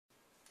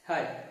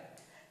Hi,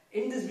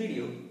 in this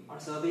video on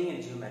surveying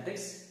and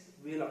geomatics,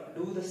 we will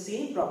do the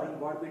same problem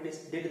what we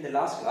did in the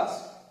last class,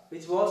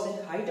 which was in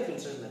height of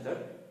instrument method.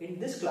 In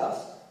this class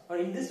or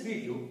in this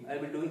video, I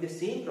will be doing the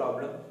same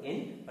problem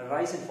in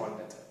rise and fall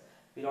method.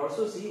 We will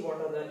also see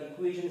what are the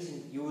equations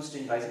used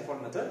in rise and fall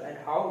method and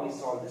how we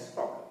solve this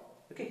problem.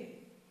 Okay.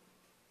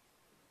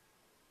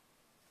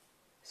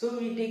 So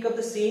we take up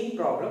the same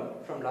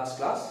problem from last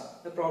class.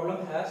 The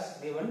problem has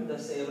given the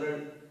several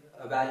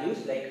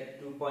values like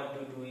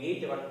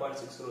 2.228,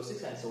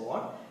 1.606 and so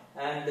on,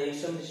 and the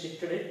instrument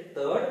shifted it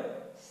third,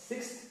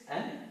 sixth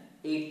and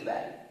eighth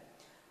value.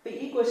 But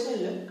this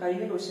question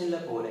question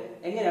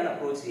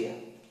approach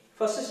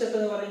first step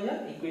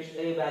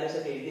equation values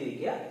shift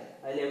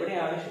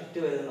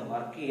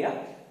mark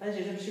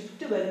shift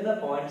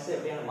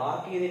points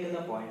mark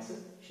points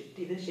shift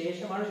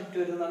points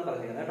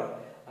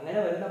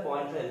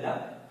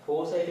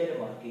foresight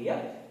mark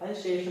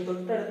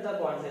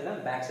points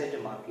backside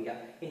mark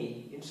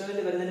instrument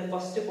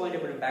first point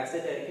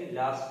backside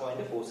last point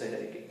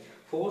foresight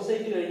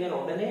foresight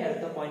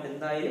point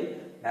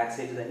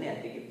backside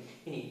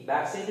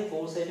backside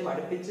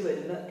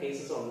foresight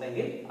cases line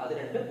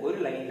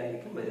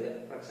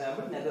for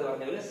example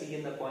C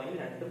in the point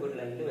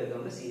line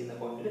C in the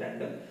point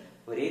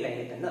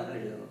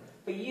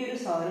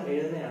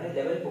line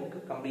level book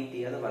complete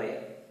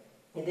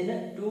ഇതിന്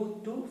 2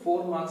 to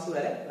 4 marks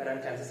വരെ വരാൻ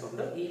chances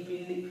ഉണ്ട്. ഈ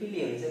ഫിൽ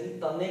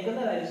തന്നേക്കുന്ന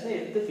വാല്യൂസിനെ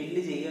എടുത്ത്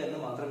fill ചെയ്യുക എന്ന്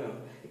മാത്രമേ ഉള്ളൂ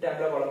ഈ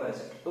ടാബ്ലോ കോളം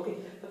വരച്ചിട്ട്. ഓക്കെ,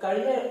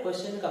 കഴിഞ്ഞ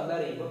ക്വസ്റ്റ്യൻ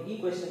കമ്പയർ ചെയ്യുമ്പോൾ ഈ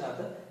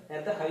ക്വസ്റ്റ്യനകത്ത്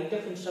നേരത്തെ ഹൈറ്റ്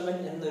ഓഫ്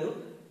ഇൻസ്ട്രുമെന്റ് എന്നൊരു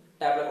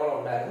ടാബ്ലോ കോളം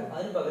ഉണ്ടായിരുന്നു.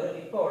 അതിന് പകരം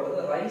ഇപ്പോൾ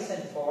ഉള്ളത് റൈസ്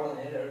ആൻഡ് ഫോൾ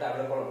എന്നൊരു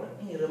ടാബ്ലോ കോളം ഉണ്ട്.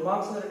 ഇനി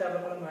റിമാർക്സ് എന്നൊരു ടാബ്ലോ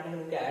കോളം വേണമെങ്കിൽ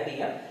നിങ്ങൾക്ക് ആഡ്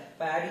ചെയ്യാം.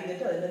 അപ്പൊ ആഡ്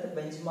ചെയ്തിട്ട് അതിനകത്ത്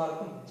ബെഞ്ച്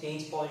മാർക്കും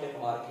ചേഞ്ച് പോയിന്റ് ഒക്കെ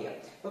മാർക്ക് ചെയ്യാം.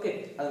 ഓക്കെ,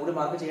 അതുകൂടി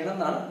മാർക്ക് ചെയ്യണം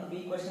എന്നാണ്. ഈ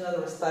ക്വസ്റ്റ്യൻ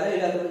അതോടെ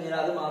സ്ഥലമില്ലാത്തതുകൊണ്ട് ഞാൻ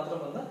അത് മാത്രം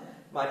ഒന്ന്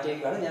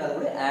മാറ്റിയേക്കാണ്. ഞാൻ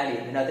അതുകൂടി ആഡ്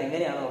ചെയ്യും. ഇതിനകത്ത്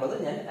എങ്ങനെയാണുള്ളത്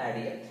ഞാൻ ആഡ്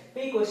ചെയ്യാം. അപ്പൊ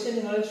ഈ ക്വസ്റ്റ്യൻ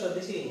നിങ്ങൾ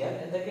ശ്രദ്ധിച്ചു കഴിഞ്ഞാൽ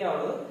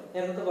എന്തൊക്കെയാണുള്ളത്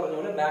നേരത്തെ പറഞ്ഞ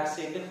പോലെ back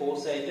site, four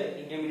site,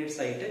 intermediate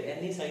site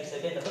എന്നീ സൈറ്റ്സ്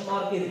ഒക്കെ ഇതിനകത്ത്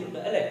മാർക്ക് ചെയ്തിട്ടുണ്ട്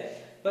അല്ലെ.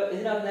 അപ്പൊ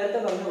ഇതിനകത്ത് നേരത്തെ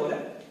പറഞ്ഞ പോലെ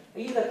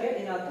ഇതൊക്കെ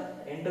ഇതിനകത്ത്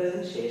എൻ്റർ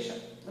ചെയ്തതിനു ശേഷം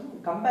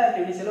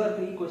കമ്പാരിറ്റീവ്ലി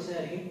ചിലവർക്ക് ഈ ക്വസ്റ്റ്യൻ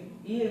ആയിരിക്കും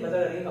ഈ ഒരു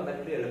മെത്തേഡ് ആയിരിക്കും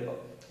കമ്പാരിറ്റീവ്ലി എളുപ്പം.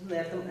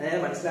 നേരെ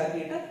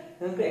മനസ്സിലാക്കിയിട്ട്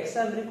നിങ്ങൾക്ക്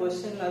എക്സാമിന്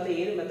ക്വസ്റ്റ്യനിനകത്ത്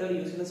ഏത് മെത്തേഡ്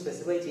യൂസ് ചെയ്യുന്നത്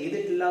സ്പെസിഫൈ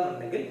ചെയ്തിട്ടില്ല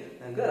എന്നുണ്ടെങ്കിൽ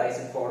നിങ്ങൾക്ക് rice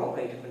and follow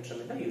height of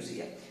instrument use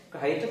ചെയ്യാം.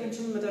 ഹൈറ്റ് ഓഫ്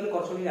ഇൻസ്ട്രുമെന്റ് മെത്തേഡിൽ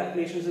കുറച്ചുകൂടി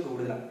കാൽക്കുലേഷൻസ്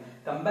കൂടുതലാണ്.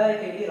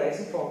 കമ്പാരിറ്റീവ്ലി റൈസ്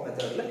ആൻഡ് ഫോൾ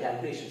മെത്തേഡിൽ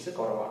കാൽക്കുലേഷൻസ്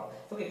കുറവാണ്.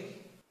 ഓക്കെ,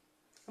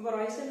 അപ്പൊ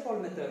റൈസ് ആൻഡ് ഫോൾ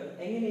മെത്തേഡ്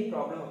എങ്ങനെ ഈ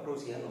പ്രോബ്ലം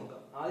അപ്രോച്ച് ചെയ്യാൻ നോക്കാം.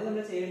 ആദ്യം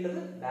നമ്മൾ ചെയ്യേണ്ടത്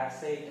back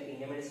site,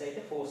 intermediate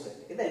site, four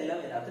site ഇതെല്ലാം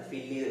ഇതിനകത്ത്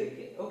ഫില്ല് ചെയ്ത്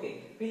വെക്കുക. ഓക്കെ,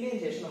 ഫില്ല്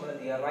ചെയ്തതിനു ശേഷം നമ്മൾ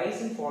എന്ത് ചെയ്യുക, റൈസ്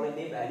ആൻഡ്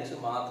ഫോളിന്റെ വാല്യൂസ്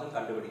മാത്രം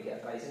കണ്ടുപിടിക്കുക.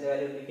 റൈസിന്റെ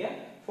വാല്യൂ കണ്ടുപിടിക്കുക,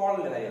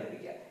 ഫോളിന്റെ വാല്യൂ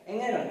കണ്ടുപിടിക്കുക.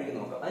 എങ്ങനെ കണ്ടുപിടിക്കുന്ന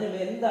നോക്കാം. അതിന്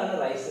എന്താണ്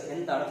റൈസ്,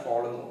 എന്താണ്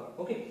ഫോൾ എന്ന് നോക്കാം.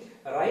 ഓക്കെ,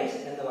 റൈസ്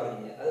എന്ന്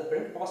പറഞ്ഞാൽ അത്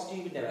എപ്പോഴും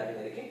പോസിറ്റീവിന്റെ വാല്യൂ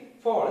ആയിരിക്കും,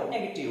 ഫോൾ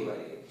നെഗറ്റീവ്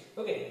ആയിരിക്കും.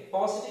 ഓക്കെ,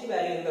 പോസിറ്റീവ്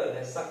വാല്യൂ എന്താ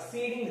പറയുക,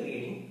 succeeding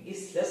reading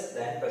is less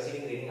than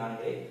പ്രീസീഡിംഗ് reading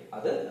ആണെങ്കിൽ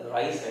അത്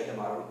റൈസ് ആയിട്ട്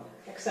മാറും.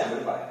 എക്സാമ്പിൾ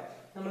പറയാം.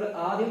 നമ്മൾ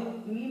ആദ്യം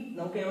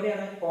നമുക്ക്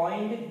എവിടെയാണ്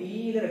പോയിന്റ്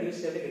ബിയിലെ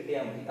റെഡ്യൂസ് ലെവൽ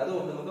കിട്ടിയാൽ മതി.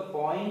 അതുകൊണ്ട് നമുക്ക്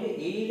പോയിന്റ്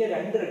എയിലെ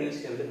രണ്ട് റെഡ്യൂസ്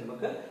ലെവൽ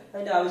നമുക്ക്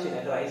അതിന്റെ ആവശ്യമില്ല.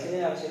 റൈസിന്റെ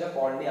ആവശ്യമില്ല,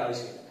 ഫോളിന്റെ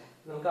ആവശ്യമില്ല.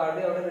 നമുക്ക്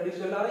അവിടെ റെഡ്യൂസ്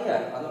ലെവൽ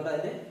അറിയാം. അതുകൊണ്ട്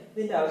അതിന്റെ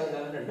ഇതിന്റെ ആവശ്യമില്ല,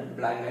 രണ്ടും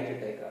ബ്ലാങ്ക് ആയിട്ട്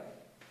ഇട്ടേക്കാം.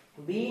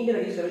 ബിന്റെ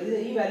റെഡ്യൂസ് ലെവൽ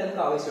ഈ വാല്യൂ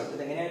നമുക്ക് ആവശ്യമുണ്ട്.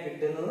 ഇത് എങ്ങനെയാണ്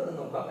കിട്ടുന്നത്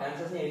നോക്കാം.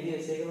 ആൻസേഴ്സ് എഴുതി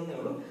വെച്ചേക്കുന്നതേ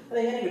ഉള്ളൂ. അത്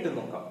എങ്ങനെ കിട്ടും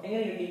നോക്കാം.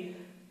 എങ്ങനെ കിട്ടി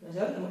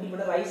എന്നുവെച്ചാൽ നമുക്ക്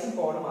ഇവിടെ റൈസും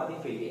ഫോളും ആദ്യം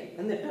ഫിൽ ചെയ്യാം,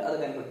 എന്നിട്ട് അത്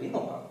കൺവെർട്ട് ചെയ്ത്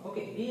നോക്കാം.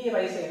 ഓക്കെ, ഈ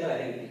റൈസ് എങ്ങനെ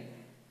വാല്യൂ കിട്ടി,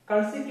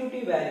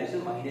 കൺസിക്യൂട്ടീവ് വാല്യൂസ്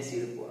മൈനസ്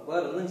ചെയ്ത് പോവാ,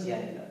 വേറെ ഒന്നും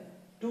ചെയ്യാനില്ല.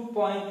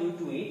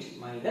 2.228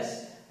 മൈനസ്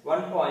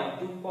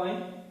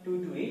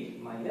 1.228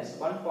 മൈനസ്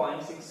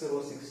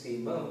 1.606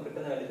 ചെയ്യുമ്പോൾ നമുക്ക്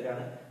കിട്ടുന്ന വാല്യൂ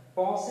എത്രയാണ്,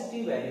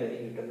 പോസിറ്റീവ് വാല്യൂ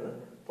ആയിരിക്കും കിട്ടുന്നത്.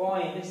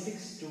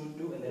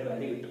 0.622 എന്നൊരു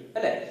വാല്യൂ കിട്ടും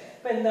അല്ലെ.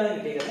 അപ്പൊ എന്താണ്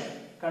കിട്ടിയിരിക്കുന്നത്,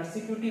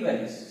 കൺസിക്യൂട്ടീവ്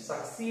വാല്യൂസ്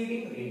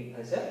സക്സീഡിംഗ് റീഡിംഗ് എന്ന്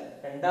വെച്ചാൽ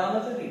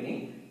രണ്ടാമത്തെ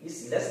reading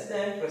is less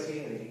than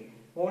പ്രീസീഡിംഗ് reading.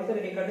 മുകളിലത്തെ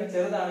റീഡിംഗിനെക്കാട്ടും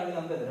ചെറുതാണെങ്കിൽ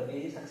നമുക്ക് എന്താ ഈ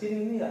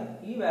സക്സീഡിംഗ്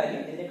ഈ വാല്യൂ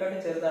ഇതിനെക്കാട്ടും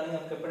ചെറുതാണെങ്കിൽ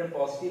നമുക്ക് എപ്പോഴും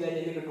പോസിറ്റീവ്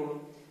വാല്യൂ കിട്ടുള്ളൂ.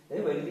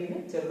 അതായത് വലുതിന്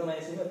ചെറുത്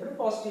മൈനസിന് എപ്പോഴും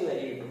പോസിറ്റീവ്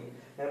വാല്യൂ കിട്ടും.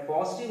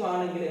 പോസിറ്റീവ്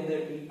ആണെങ്കിൽ എന്ത്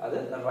കിട്ടി, അത്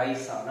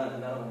റൈസ് ആണ്.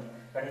 എന്താണ്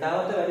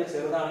രണ്ടാമത്തെ വാല്യൂ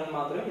ചെറുതാണെങ്കിൽ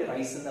മാത്രമേ ഈ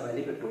റൈസ് എന്ന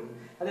വാല്യൂ കിട്ടുള്ളൂ.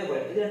 അതേപോലെ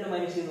ഇത് രണ്ട്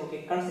മൈനസ് ചെയ്ത് നോക്കി,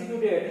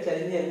 കൺസിക്യൂട്ടീവ് ആയിട്ട്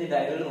ചരിഞ്ഞ്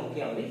ഡയഗണൽ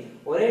നോക്കിയാൽ മതി.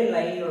 ഒരേ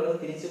ലൈനിലുള്ളത്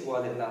തിരിച്ചു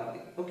പോകാതിരുന്നാൽ മതി.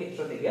 ഓക്കെ,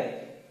 ശ്രദ്ധിക്കുക.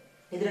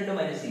 ഇത് രണ്ടും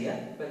മൈനസ് ചെയ്യുക.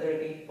 ഇപ്പൊ എത്ര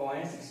കിട്ടി,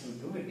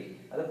 0.622 കിട്ടി.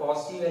 അത്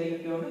പോസിറ്റീവ് വാല്യൂ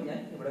കിട്ടിയോണ്ട് ഞാൻ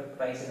ഇവിടെ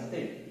റൈസിനകത്ത്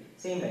എഴുതി.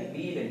 സെയിം ലൈൻ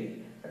ബിയിൽ എഴുതി.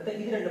 അടുത്ത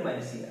ഇത് രണ്ടും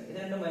മൈനസ് ചെയ്യുക. ഇത്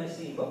രണ്ടും മൈനസ്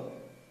ചെയ്യുമ്പോൾ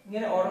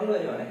ഇങ്ങനെ ഓർഡറിൽ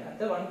വരുവാണ്.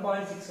 അടുത്ത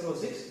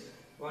 1.606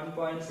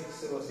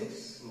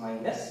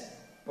 മൈനസ്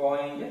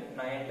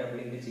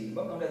 0.988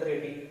 ചെയ്യുമ്പോൾ നമുക്ക് എത്ര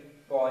കിട്ടി,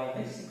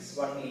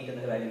 0.618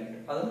 എന്ന വാല്യൂ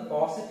കിട്ടും. അതും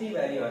പോസിറ്റീവ്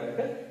വാല്യൂ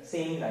ആയിട്ട്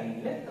സെയിം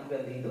ലൈനിൽ നമുക്ക്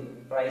എന്ത് ചെയ്തു,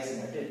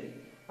 റൈസിനായിട്ട് എഴുതി.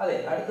 അതെ,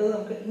 അടുത്തത്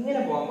നമുക്ക് ഇങ്ങനെ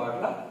പോകാൻ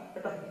പാടില്ല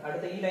കേട്ടോ.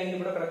 അടുത്ത ഈ ലൈനിൽ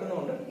ഇവിടെ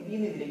കിടക്കുന്നതുകൊണ്ട്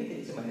ഇതിൽ ഇതിലേക്ക്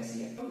തിരിച്ച് മൈനസ്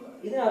ചെയ്യാം.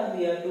 ഇതിനകത്ത്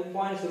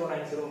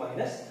 2.090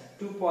 മൈനസ്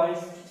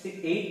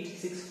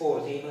 2.864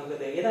 ചെയ്യുമ്പോൾ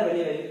നമുക്ക് ഏതാ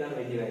വലിയ വാല്യൂ, ഇതാണ്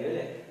വലിയ വാല്യൂ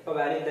അല്ലെ. അപ്പൊ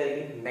വാല്യൂ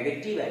എന്തായിരിക്കും,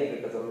 നെഗറ്റീവ് വാല്യൂ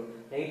കിട്ടത്തുള്ളൂ.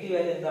 നെഗറ്റീവ്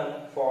വാല്യൂ എന്താണ്,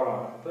 ഫോൾ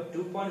ആണ്. അപ്പൊ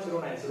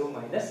 2.090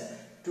 മൈനസ്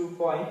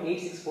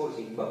 2.864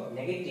 ചെയ്യുമ്പോൾ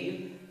നെഗറ്റീവ്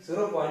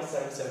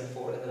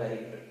 0.774 എന്ന് വാല്യൂ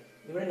കിട്ടും.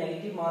 ഇവിടെ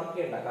നെഗറ്റീവ് മാർക്ക്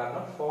ചെയ്യണ്ട,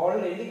 കാരണം ഫോൾ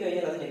എഴുതി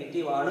കഴിഞ്ഞാൽ അത്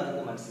നെഗറ്റീവ് ആണ്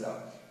എന്ന്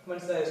മനസ്സിലാവും.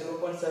 മനസ്സിലായോ,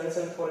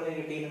 0.774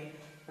 കിട്ടിയെന്ന്.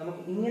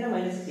 നമുക്ക് ഇങ്ങനെ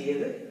മൈനസ്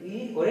ചെയ്ത് ഈ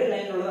ഒരേ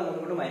ലൈനിലുള്ളത് അങ്ങോട്ട്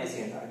ഇങ്ങോട്ട് മൈനസ്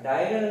ചെയ്യണ്ട,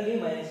 ഡയഗണലി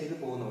മൈനസ് ചെയ്ത്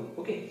പോകുന്നുള്ളൂ.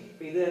 ഓക്കെ,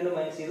 അപ്പൊ ഇത് രണ്ടും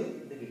മൈനസ് ചെയ്തു,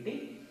 ഇത് കിട്ടി.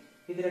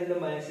 ഇത് രണ്ടും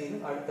മൈനസ് ചെയ്തു,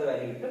 അടുത്ത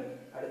വാല്യൂ കിട്ടും.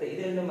 അടുത്ത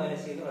ഇത് രണ്ടും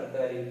മൈനസ് ചെയ്തു, അടുത്ത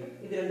വാല്യൂ കിട്ടും.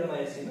 ഇത് രണ്ടും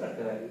മൈനസ് ചെയ്തു,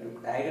 അടുത്ത വാല്യൂ കിട്ടും.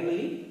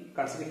 ഡയഗണലി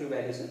കൺസിക്യൂട്ടീവ്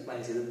വാല്യൂസ്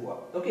മൈനസ് ചെയ്ത് പോവാം.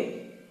 ഓക്കെ,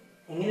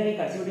 എങ്ങനെയാണ് ഈ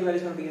കൺസിക്യൂട്ടീവ്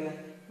വാല്യൂസ് കണ്ടുപിടിക്കുന്നത്?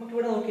 നമുക്ക്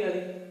ഇവിടെ നോക്കിയാൽ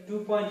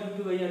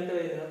 2.22 കഴിഞ്ഞ അടുത്ത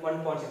വരുന്നത്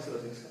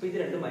 1.606. അപ്പൊ ഇത്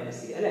രണ്ടും മൈനസ്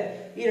ചെയ്യുക അല്ലെ.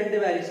 ഈ രണ്ട്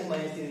വാല്യൂസും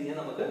മൈനസ് ചെയ്ത് കഴിഞ്ഞാൽ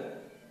നമുക്ക്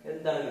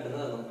എന്താണ്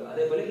കിട്ടുന്നത് നമുക്ക്.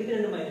 അതേപോലെ ഇത്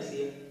രണ്ടും മൈനസ്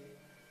ചെയ്യുക,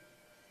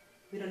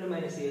 ഇത് രണ്ടും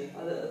മൈനസ് ചെയ്യുക,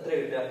 അത് എത്ര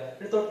കിട്ടുക?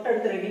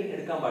 തൊട്ടടുത്ത റീഡിങ്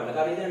എടുക്കാൻ പാടില്ല,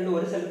 കാരണം ഇത് രണ്ടും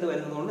ഒരു സ്ഥലത്ത്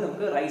വരുന്നതുകൊണ്ട്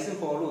നമുക്ക് റൈസും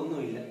ഫോളും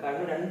ഒന്നുമില്ല,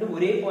 കാരണം രണ്ടും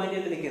ഒരേ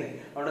പോയിന്റിൽ നിൽക്കുന്നത്,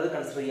 അതുകൊണ്ട് അത്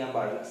കൺസിഡർ ചെയ്യാൻ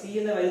പാടില്ല. സി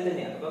എന്ന വാല്യൂ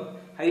തന്നെയാണ്. അപ്പം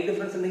ഹൈറ്റ്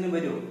ഡിഫറൻസ് എന്തെങ്കിലും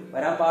വരുമോ?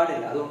 വരാൻ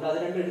പാടില്ല. അതുകൊണ്ട് അത്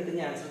രണ്ടും എടുത്ത്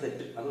കഴിഞ്ഞാൽ ആൻസർ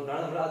തെറ്റും.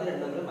 അതുകൊണ്ടാണ് നമ്മൾ അത്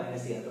രണ്ടും നമ്മൾ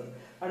മൈനസ് ചെയ്യാത്തത്.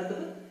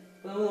 അടുത്തത്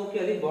നമ്മൾ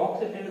നോക്കിയാൽ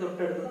ബോക്സ് ഇട്ടതിന്റെ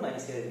തൊട്ടടുത്തത്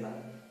മൈനസ് ചെയ്തിരുന്നതാണ്.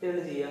 ഇത്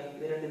രണ്ടും ചെയ്യാം,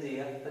 ഇത് രണ്ടും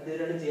ചെയ്യാം, ഇത്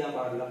രണ്ടും ചെയ്യാൻ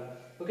പാടില്ല.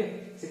 ഓക്കെ,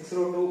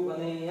 602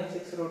 വന്നു കഴിഞ്ഞാൽ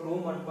 602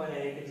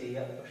 1.98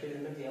 ചെയ്യാം, പക്ഷെ ഇത്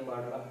രണ്ടും ചെയ്യാൻ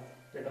പാടില്ല,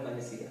 രണ്ടും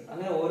മൈനസ് ചെയ്യുക.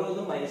 അങ്ങനെ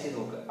ഓരോന്നും മൈനസ് ചെയ്ത്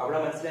നോക്കുക. അവിടെ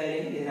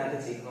മനസ്സിലായില്ലെങ്കിൽ ഇതിനകത്ത്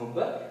ചെയ്ത്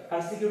നോക്കുക.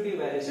 കൺസിക്യൂട്ടീവ്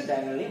വാല്യൂസ്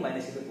ഡയഗണലി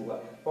മൈനസ് ചെയ്ത് പോവുക.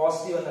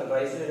 പോസിറ്റീവ് എന്നാൽ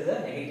റൈസ് എഴുതുക,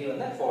 നെഗറ്റീവ്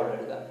എന്നാൽ ഫോൾ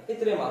എഴുതുക.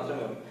 ഇത്രയും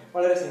മാത്രമേ ഉള്ളൂ.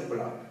 വളരെ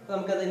സിമ്പിൾ ആണ്. അപ്പൊ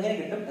നമുക്ക് അത് എങ്ങനെ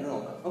കിട്ടും എന്ന്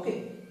നോക്കാം. ഓക്കെ,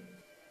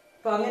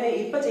 അപ്പൊ അങ്ങനെ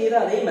ഇപ്പൊ ചെയ്ത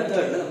അതേ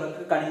മെത്തേഡിൽ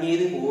നമുക്ക് കണ്ടിന്യൂ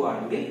ചെയ്ത്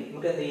പോവുകയാണെങ്കിൽ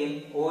നമുക്ക് എന്ത് ചെയ്യും?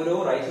 ഓരോ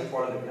റൈസും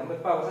ഫോളും കിട്ടും.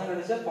 നമ്മളിപ്പോ അവസാനം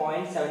കണ്ടിച്ച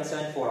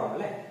 0.774 ആണ്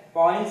അല്ലെ.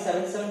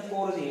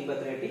 0.774 ചെയ്യുമ്പോൾ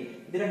എത്ര കിട്ടി?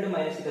 ഇത് രണ്ടും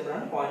മൈനസ്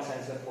ചെയ്തപ്പോഴാണ്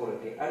 0.774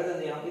 കിട്ടി. അടുത്ത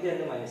എന്ത് ചെയ്യണം? ഇത്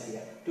രണ്ടും മൈനസ്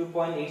ചെയ്യാം.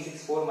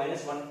 2.864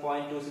 മൈനസ്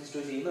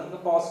 1.262 ചെയ്യുമ്പോൾ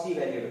നമുക്ക് പോസിറ്റീവ്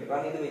വാല്യൂ കിട്ടും,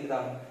 കാരണം ഇത്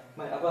വലുതാണ്.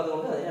 അപ്പൊ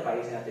അതുകൊണ്ട് അതിനെ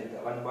റൈസിനകത്ത് എടുക്കുക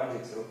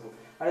 1.602.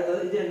 അടുത്തത്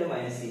ഇത് രണ്ടും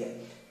മൈനസ് ചെയ്യാം.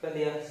 ഇപ്പൊ എന്ത്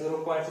ചെയ്യാം?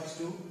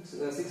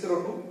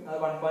 0.602 അത്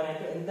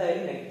 1.8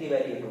 എന്തായാലും നെഗറ്റീവ്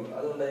വാല്യൂ കിട്ടുള്ളൂ,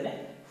 അതുകൊണ്ട് തന്നെ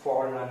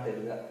ഫോളിനകത്ത്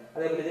എഴുതുക.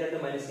 അതേപോലെ ഇത്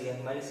രണ്ടും മൈനസ് ചെയ്യാം.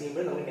 മൈനസ്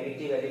ചെയ്യുമ്പോൾ നമുക്ക്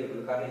നെഗറ്റീവ് വാല്യൂ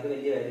കിട്ടുള്ളൂ, കാരണം ഇത്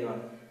വലിയ വാല്യൂ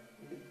ആണ്.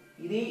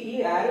 ഇത് ഈ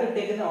ആരോ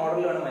ഇട്ടേക്കുന്ന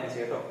ഓർഡറിലാണ് മൈനസ്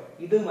കേട്ടോ.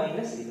 ഇത്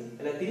മൈനസ് ഇത്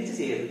അല്ല, തിരിച്ച്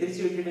ചെയ്യരുത്.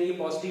 തിരിച്ച് വിട്ടിട്ട് ഈ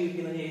പോസിറ്റീവ്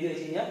ഇരിക്കുന്നത് എഴുതി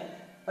വെച്ച് കഴിഞ്ഞാൽ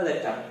അത്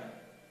തെറ്റാണ്.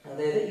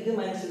 അതായത് ഇത്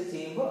മൈനസ് ഇത്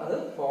ചെയ്യുമ്പോൾ അത്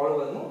ഫോൾ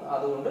വന്നു,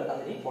 അതുകൊണ്ട്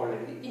അതിന് ഫോൾ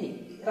എഴുതി. ഇനി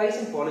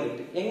റൈസും ഫോൾ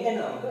കിട്ടി. എങ്ങനെ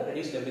നമുക്ക്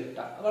റെഡ്യൂസ് ലെവൽ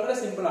കിട്ടാം? വളരെ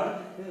സിമ്പിൾ ആണ്.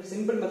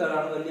 സിമ്പിൾ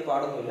മെത്തേഡാണ്, വലിയ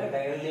പാടൊന്നുമില്ല.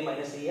 ഡയഗണലി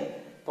മൈനസ് ചെയ്യുക,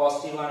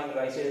 പോസിറ്റീവ് ആണെങ്കിൽ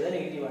റൈസ് എഴുതുക,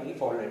 നെഗറ്റീവ് ആണെങ്കിൽ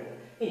ഫോൾ എഴുതുക.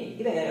 ഇനി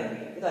ഇതെങ്ങനെ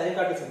കണ്ടുപിടിക്കാം? ഇത്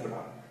അതിനെക്കാട്ടും സിമ്പിൾ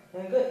ആണ്.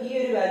 നിങ്ങൾക്ക് ഈ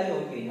ഒരു വാല്യൂ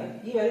നോക്കി കഴിഞ്ഞാൽ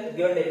ഈ വാല്യൂ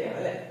ഗിവൺ ഡേറ്റ ആണ്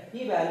അല്ലെ. ഈ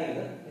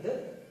വാല്യൂന്ന് ഇത്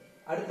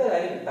അടുത്ത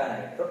വാല്യൂ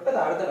കിട്ടാനായിട്ട്, തൊട്ട്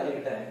താഴത്തെ വാല്യൂ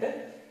കിട്ടാനായിട്ട്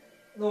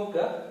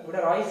നോക്കുക. ഇവിടെ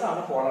റൈസ്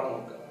ആണ് ഫോൾ ആണ്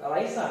നോക്കുക.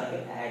 റൈസ്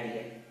ആണെങ്കിൽ ആഡ്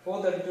ചെയ്യാം.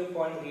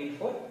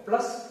 432.34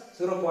 പ്ലസ്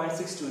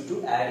 0.622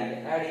 ആഡ്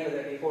ചെയ്യാം. ആഡ് ചെയ്യുമ്പോൾ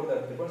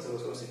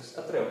 433.006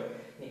 അത്രയോ.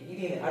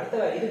 ഇതിന് അടുത്ത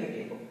വാല്യൂ ഇത്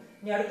കിട്ടിയപ്പോൾ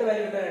ഇനി അടുത്ത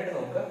വാല്യൂ കിട്ടാനായിട്ട്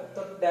നോക്കുക.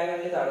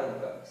 ഡയഗണലി താഴെ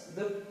നോക്കുക.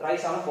 ഇത്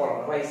റൈസ് ആണ് ഫോൾ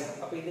ആണ്, റൈസ് ആണ്.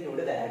 അപ്പൊ ഇതിന്റെ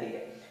കൂടെ ഇത് ആഡ്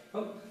ചെയ്യാം.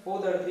 അപ്പം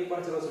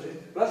 433.006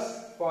 പ്ലസ്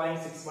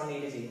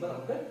 0.618 ചെയ്യുമ്പോൾ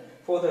നമുക്ക്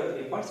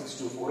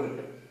 433.624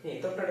 കിട്ടും. ഇനി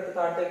തൊട്ടടുത്ത്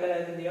താഴത്തേക്ക്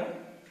എന്ത് ചെയ്യാം?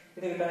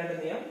 ഇത് കിട്ടാനായിട്ട്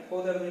എന്ത് ചെയ്യാം?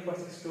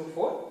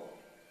 433.624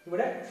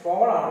 ഇവിടെ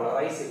ഫോൾ ആണല്ലോ,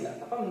 റൈസ് ഇല്ല.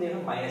 അപ്പം എന്ത്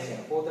ചെയ്യണം? മൈനസ്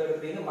ചെയ്യണം.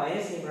 433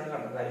 മൈനസ് ചെയ്യുമ്പോഴാണ്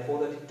കണ്ടത് കാര്യം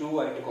 432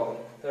 ആയിട്ട്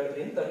കുറഞ്ഞു,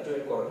 33 32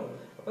 ആയിട്ട് കുറഞ്ഞു.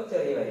 അപ്പൊ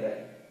ചെറിയ വാല്യൂ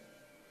ആയി.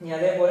 ഇനി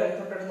അതേപോലെ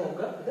തൊട്ടടുത്ത്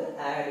നോക്കുക. ഇത്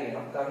ആഡ്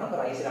ചെയ്യണം, കാരണം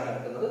റൈസിലാണ്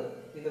കിട്ടുന്നത്.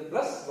 ഇത്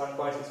പ്ലസ്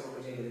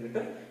 1.6 ചെയ്ത്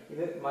കിട്ടും,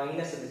 ഇത്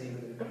മൈനസ് ഇത് ചെയ്ത്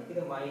കിട്ടും,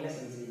 ഇത് മൈനസ്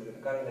ഇത് ചെയ്ത്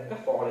കിട്ടും, കാരണം ഇതൊക്കെ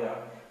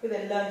ഫോളിലാണ്.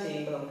 ഇതെല്ലാം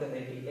ചെയ്യുമ്പോൾ നമുക്ക് എന്ത്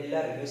കിട്ടി?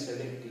 എല്ലാം റിഡ്യൂസ്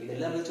ലെവൽ കിട്ടി.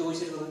 ഇതെല്ലാം നമ്മൾ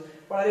ചോദിച്ചിരുന്നത്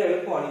വളരെ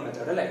എളുപ്പമാണ് ഈ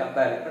മെത്തേഡ് അല്ലെ,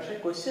 കമ്പാരിസൺ. പക്ഷേ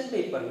ക്വസ്റ്റ്യൻ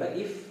പേപ്പറിൽ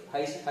if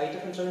height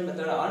of insurance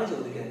method ആണ്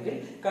ചോദിക്കുന്നതെങ്കിൽ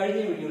കഴിഞ്ഞ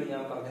വീഡിയോയിൽ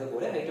ഞാൻ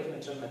പറഞ്ഞതുപോലെ ഹൈറ്റ് ഓഫ്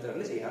ഇൻഷുറൻസ്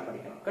മെത്തേഡിൽ ചെയ്യാൻ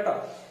പഠിക്കണം കേട്ടോ.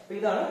 അപ്പൊ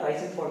ഇതാണ്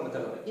റൈസ് ആൻഡ് ഫോൾ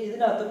മെത്തേഡ്.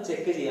 ഇതിനകത്തും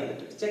ചെക്ക് ചെയ്യാൻ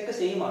പറ്റും. ചെക്ക്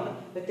സെയിം ആണ്,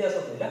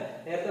 വ്യത്യാസമൊന്നുമില്ല.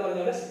 നേരത്തെ പറഞ്ഞ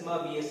പോലെ sigma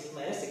B S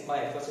minus sigma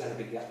F S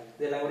കണ്ടുപിടിക്കുക.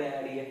 ഇതെല്ലാം കൂടെ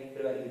ആഡ് ചെയ്യാൻ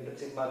ഒരു വാല്യൂ കിട്ടും.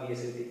 സിഗ്മ ബി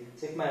എസ് കിട്ടി,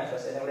 സിഗ്മ എഫ്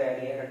എസ് എല്ലാം കൂടെ ആഡ്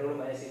ചെയ്യാൻ, രണ്ടുകൂടെ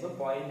മൈനസ് ചെയ്യുമ്പോൾ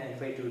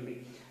 0.952 കിട്ടി.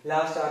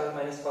 ലാസ്റ്റ് ആറിൽ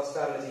മൈനസ് ഫസ്റ്റ്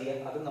ആറിൽ ചെയ്യാം.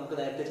 അത് നമുക്ക്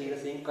നേരത്തെ ചെയ്ത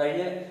സെയിം,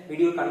 കഴിഞ്ഞ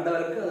വീഡിയോ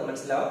കണ്ടവർക്ക് അത്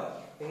മനസ്സിലാവും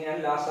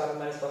എങ്ങനെയാണ് ലാസ്റ്റ് ആറിൽ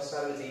മൈനസ് ഫസ്റ്റ്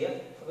ആറിൽ ചെയ്യാം.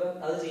 അപ്പൊ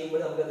അത് ചെയ്യുമ്പോൾ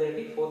നമുക്ക് അത്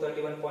കിട്ടി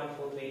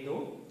 431.432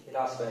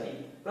 last value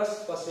plus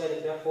first value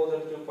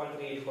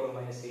 432.384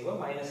 minus ചെയ്യുമ്പോൾ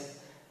മൈനസ്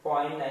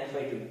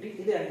 0.952 കിട്ടി.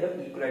 ഇത് രണ്ടും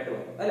ഈക്വൽ ആയിട്ട്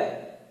വന്നു അല്ലെ.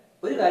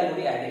 ഒരു കാര്യം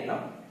കൂടി ആഡ്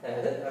ചെയ്യണം,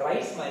 അതായത്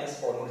റൈസ് മൈനസ്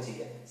ഫോൾ കൂടി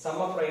ചെയ്യാം. Some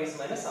of rice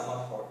minus some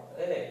of fall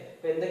അല്ലെ.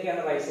 ഇപ്പൊ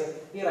എന്തൊക്കെയാണ് റൈസ്?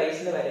 ഈ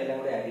റൈസിന്റെ വാല്യൂ എല്ലാം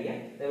കൂടെ ആഡ് ചെയ്യാം,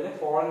 അതേപോലെ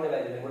ഫോളിന്റെ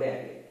വാല്യൂ എല്ലാം കൂടെ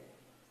ആഡ് ചെയ്യാം.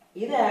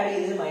 ഇത് ആഡ്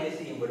ചെയ്ത് മൈനസ്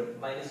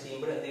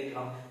ചെയ്യുമ്പോഴും എന്ത്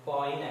കിട്ടണം?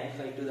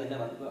 0.952 തന്നെ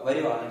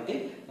വരുവാണെങ്കിൽ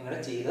നിങ്ങളുടെ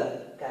ചെയ്ത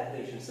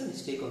കാൽക്കുലേഷൻസ്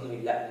മിസ്റ്റേക്ക് ഒന്നും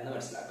ഇല്ല എന്ന്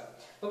മനസ്സിലാക്കാം.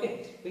 ഓക്കെ,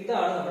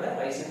 ഇതാണ് നമ്മുടെ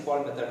റൈസ് ആൻഡ് ഫോൾ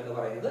മെത്തേഡ് എന്ന്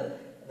പറയുന്നത്.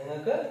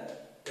 നിങ്ങൾക്ക്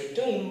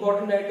ഏറ്റവും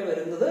ഇമ്പോർട്ടന്റ് ആയിട്ട്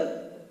വരുന്നത്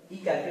ഈ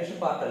കാൽക്കുലേഷൻ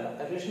പാർട്ട് അല്ല.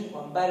 കാൽക്കുലേഷൻ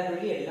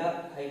കമ്പാരിറ്റീവ്ലി എല്ലാ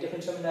ഹൈറ്റ് ഓഫ്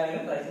ഇൻസ്ട്രുമെന്റ്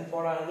ആയാലും റൈസ് ആൻഡ്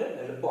ഫോൾ ആണെങ്കിൽ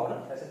എളുപ്പമാണ്.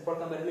 റൈസ് ആൻഡ് ഫോൾ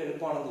കമ്പാരിറ്റീവ്ലി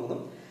എളുപ്പമാണെന്ന്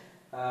തോന്നും.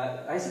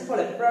 റൈസ് ആൻഡ് ഫോൾ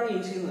എപ്പോഴാണ്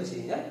യൂസ് ചെയ്യുന്നത് വെച്ച്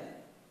കഴിഞ്ഞാൽ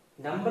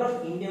നമ്പർ ഓഫ്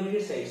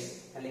ഇന്റർമീഡിയറ്റ് സൈഡ്സ്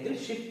അല്ലെങ്കിൽ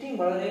ഷിഫ്റ്റിംഗ്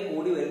വളരെ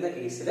കൂടി വരുന്ന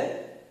കേസിൽ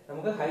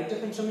നമുക്ക് ഹൈറ്റ്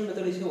ഓഫ് ഇൻസ്ട്രുമെന്റ്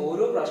മെത്തേഡ് വെച്ച്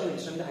ഓരോ പ്രാവശ്യം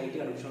instrument height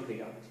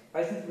കണ്ടുപിടിച്ചുകൊണ്ടിരിക്കണം.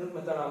 Rice and fall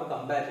method ആകുമ്പോൾ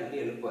കമ്പാരിറ്റീവ്ലി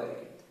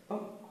എളുപ്പമായിരിക്കും. അപ്പം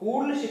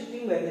കൂടുതൽ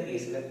ഷിഫ്റ്റിംഗ് വരുന്ന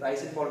കേസിൽ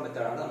റൈസ് ആൻഡ് ഫോൾ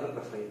മെത്തേഡാണ് നമ്മൾ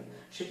പ്രിഫർ ചെയ്യുന്നത്.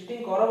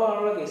 ഷിഫ്റ്റിംഗ്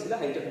കുറവാണുള്ള കേസിൽ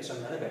ഹൈറ്റ് ഓഫ്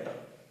ഇൻസ്ട്രുമെന്റ് ആണ് ബെറ്റർ,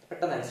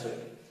 പെട്ടെന്ന് ആൻസർ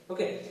വരും.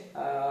 ഓക്കെ,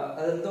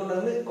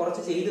 അതെന്തുകൊണ്ടെന്ന്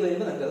കുറച്ച് ചെയ്ത്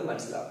വരുമ്പോൾ നിങ്ങൾക്ക് അത്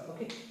മനസ്സിലാവും.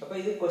 ഓക്കെ, അപ്പൊ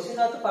ഇത്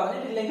ക്വസ്റ്റ്യനകത്ത്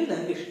പറഞ്ഞിട്ടില്ലെങ്കിൽ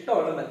നിങ്ങൾക്ക്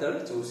ഇഷ്ടമുള്ള മെത്തേഡ്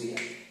ചൂസ്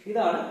ചെയ്യാം.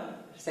 ഇതാണ്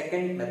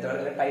സെക്കൻഡ് മെത്തേഡ്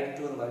അല്ലെങ്കിൽ ടൈപ്പ്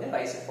 2 എന്ന് പറഞ്ഞ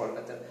റൈസ് ആൻഡ് ഫോൾ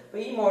മെത്തേഡ്. അപ്പൊ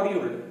ഈ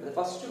മോഡ്യൂളിൽ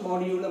ഫസ്റ്റ്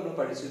മോഡ്യൂളിൽ നമ്മൾ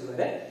പഠിച്ചു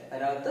ഇതുവരെ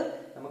അതിനകത്ത്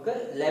നമുക്ക്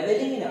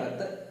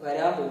ലെവലിങ്ങിനകത്ത്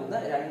വരാൻ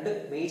പോകുന്ന രണ്ട്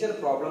major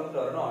problems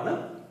ഒരെണ്ണമാണ്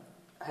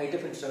height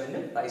of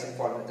ഇൻസ്ട്രുമെന്റും rice and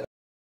fall method.